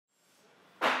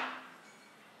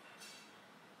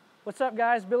What's up,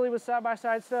 guys? Billy with Side by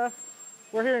Side Stuff.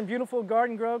 We're here in beautiful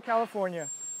Garden Grove, California.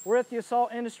 We're at the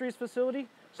Assault Industries facility,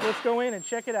 so let's go in and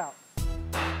check it out.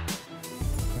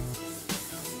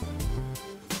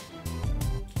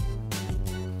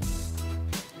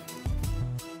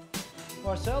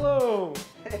 Marcelo!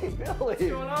 Hey, Billy. What's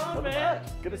going on, man?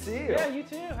 Good to see you. Yeah, you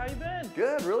too. How you been?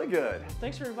 Good, really good.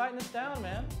 Thanks for inviting us down,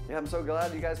 man. Yeah, I'm so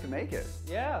glad you guys could make it.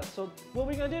 Yeah, so what are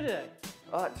we gonna do today?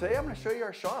 Today I'm going to show you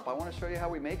our shop. I want to show you how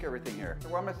we make everything here.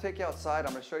 So I'm going to take you outside.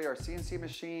 I'm going to show you our CNC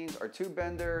machines, our tube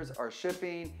benders, our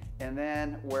shipping, and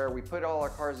then where we put all our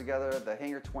cars together, the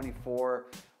Hangar 24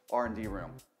 R&D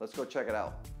room. Let's go check it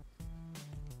out.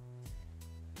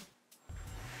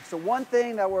 So one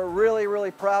thing that we're really,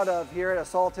 really proud of here at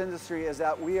Assault Industry is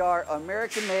that we are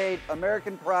American made,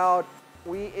 American proud.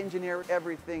 We engineer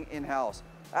everything in-house.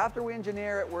 After we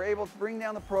engineer it, we're able to bring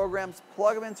down the programs,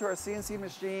 plug them into our CNC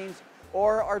machines,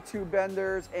 or our tube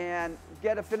benders, and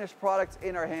get a finished product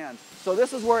in our hands. So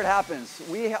this is where it happens.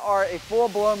 We are a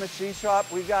full-blown machine shop.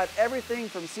 We've got everything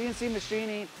from CNC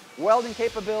machining, welding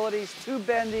capabilities, tube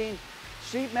bending,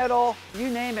 sheet metal, you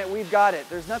name it, we've got it.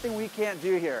 There's nothing we can't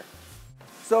do here.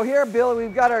 So here, Bill,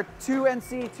 we've got our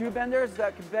 2NC tube benders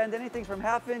that can bend anything from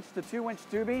 1/2 inch to 2-inch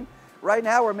tubing. Right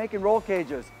now we're making roll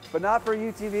cages, but not for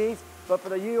UTVs, but for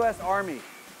the US Army.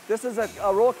 This is a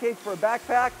roll cage for a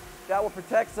backpack that will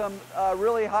protect some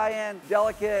really high-end,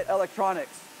 delicate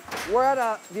electronics. We're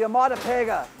at the Armada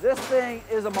Pega. This thing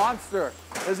is a monster.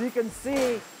 As you can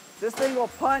see, this thing will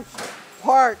punch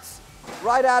parts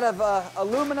right out of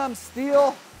aluminum,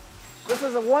 steel. This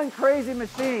is one crazy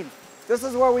machine. This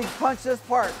is where we punch this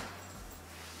part.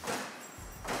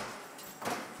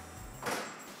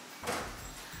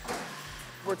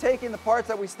 We're taking the parts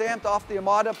that we stamped off the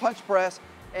Armada punch press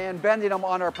and bending them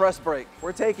on our press brake.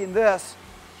 We're taking this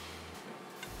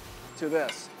to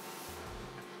this.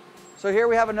 So here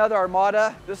we have another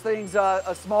Armada. This thing's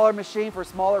a smaller machine for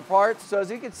smaller parts. So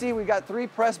as you can see, we got 3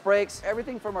 press brakes,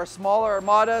 everything from our smaller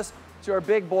Armadas to our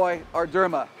big boy, our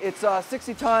Derma. It's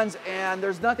 60 tons and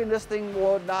there's nothing this thing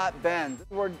will not bend.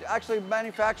 We're actually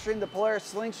manufacturing the Polaris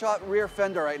Slingshot rear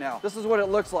fender right now. This is what it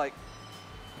looks like.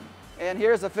 And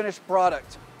here's the finished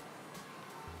product.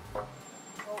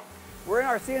 We're in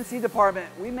our CNC department.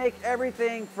 We make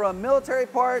everything from military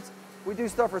parts. We do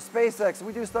stuff for SpaceX.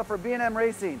 We do stuff for B&M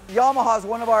Racing. Yamaha is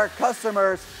one of our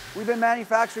customers. We've been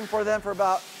manufacturing for them for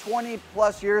about 20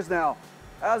 plus years now.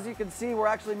 As you can see, we're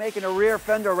actually making a rear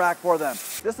fender rack for them.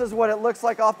 This is what it looks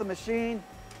like off the machine.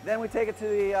 Then we take it to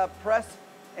the press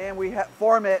and we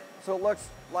form it so it looks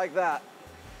like that.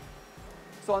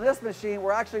 So on this machine,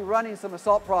 we're actually running some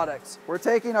Assault products. We're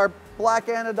taking our black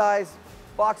anodized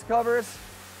box covers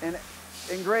and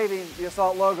engraving the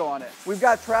Assault logo on it. We've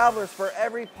got travelers for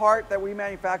every part that we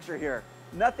manufacture here.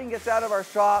 Nothing gets out of our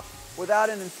shop without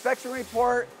an inspection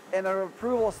report and an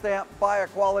approval stamp by a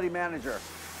quality manager.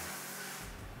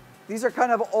 These are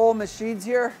kind of old machines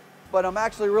here, but I'm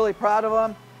actually really proud of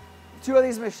them. 2 of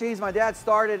these machines my dad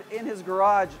started in his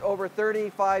garage over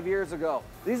 35 years ago.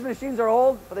 These machines are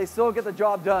old, but they still get the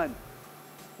job done.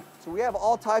 So we have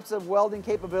all types of welding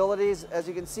capabilities. As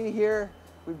you can see here,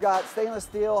 we've got stainless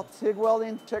steel, TIG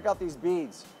welding. Check out these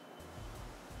beads.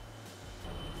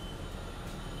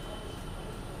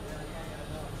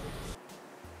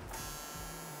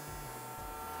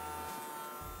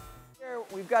 Here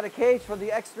we've got a cage for the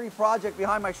X3 project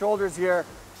behind my shoulders here.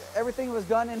 Everything was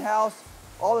done in-house.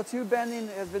 All the tube bending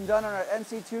has been done on our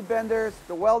NC tube benders.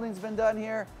 The welding's been done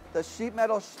here. The sheet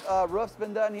metal roof's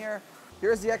been done here.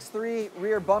 Here's the X3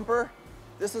 rear bumper.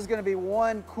 This is gonna be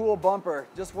one cool bumper.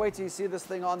 Just wait till you see this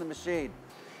thing on the machine.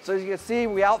 So as you can see,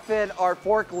 we outfit our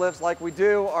forklifts like we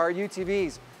do our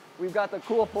UTVs. We've got the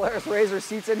cool Polaris Razor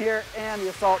seats in here and the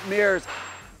Assault mirrors.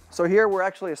 So here we're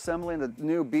actually assembling the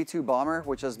new B2 bomber,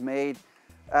 which is made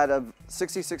out of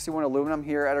 6061 aluminum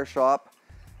here at our shop.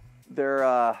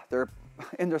 They're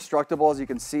indestructible, as you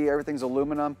can see. Everything's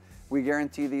aluminum. We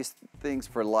guarantee these things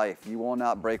for life. You will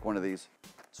not break one of these.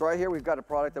 So right here we've got a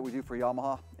product that we do for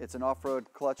Yamaha. It's an off-road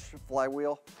clutch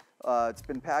flywheel. It's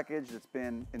been packaged, it's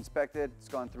been inspected, it's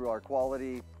gone through our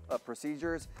quality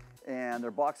procedures, and they're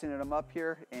boxing them up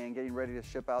here and getting ready to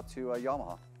ship out to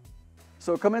Yamaha.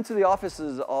 So come into the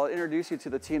offices, I'll introduce you to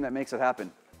the team that makes it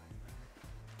happen.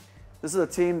 This is a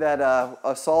team that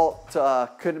Assault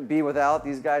couldn't be without.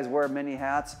 These guys wear many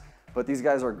hats, but these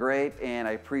guys are great, and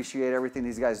I appreciate everything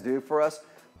these guys do for us.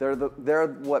 They're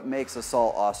what makes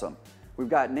Assault awesome. We've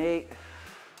got Nate,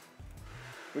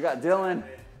 we got Dylan,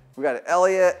 we got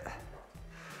Elliot,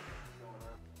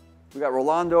 we got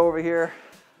Rolando over here,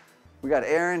 we got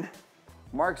Aaron,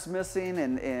 Mark's missing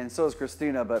and so is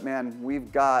Christina, but man,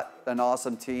 we've got an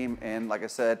awesome team, and like I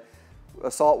said,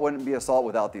 Assault wouldn't be Assault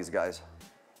without these guys.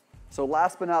 So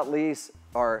last but not least,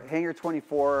 our Hangar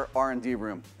 24 R&D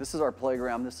room. This is our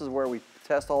playground. This is where we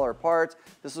test all our parts.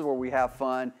 This is where we have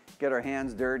fun, get our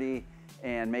hands dirty,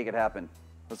 and make it happen.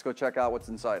 Let's go check out what's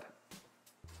inside.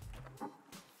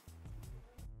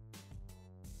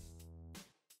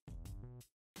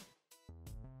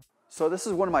 So this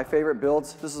is one of my favorite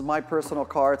builds. This is my personal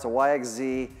car. It's a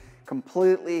YXZ,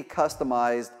 completely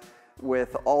customized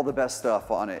with all the best stuff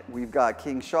on it. We've got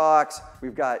King shocks,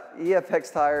 we've got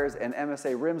EFX tires and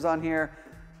MSA rims on here,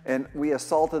 and we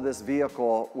assaulted this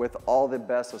vehicle with all the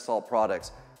best Assault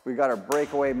products. We've got our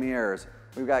breakaway mirrors,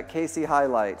 we've got KC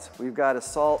highlights, we've got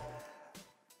Assault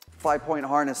 5-point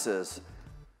harnesses,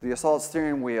 the Assault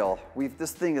steering wheel.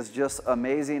 This thing is just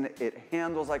amazing. It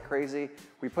handles like crazy.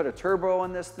 We put a turbo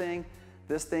on this thing.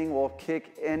 This thing will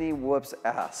kick any whoop's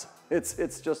ass.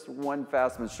 It's just one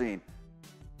fast machine.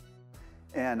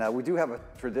 And we do have a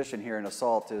tradition here in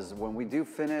Assault is when we do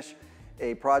finish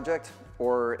a project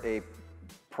or a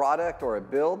product or a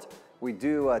build, we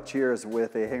do cheers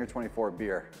with a Hangar 24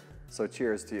 beer. So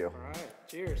cheers to you. All right,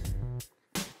 cheers.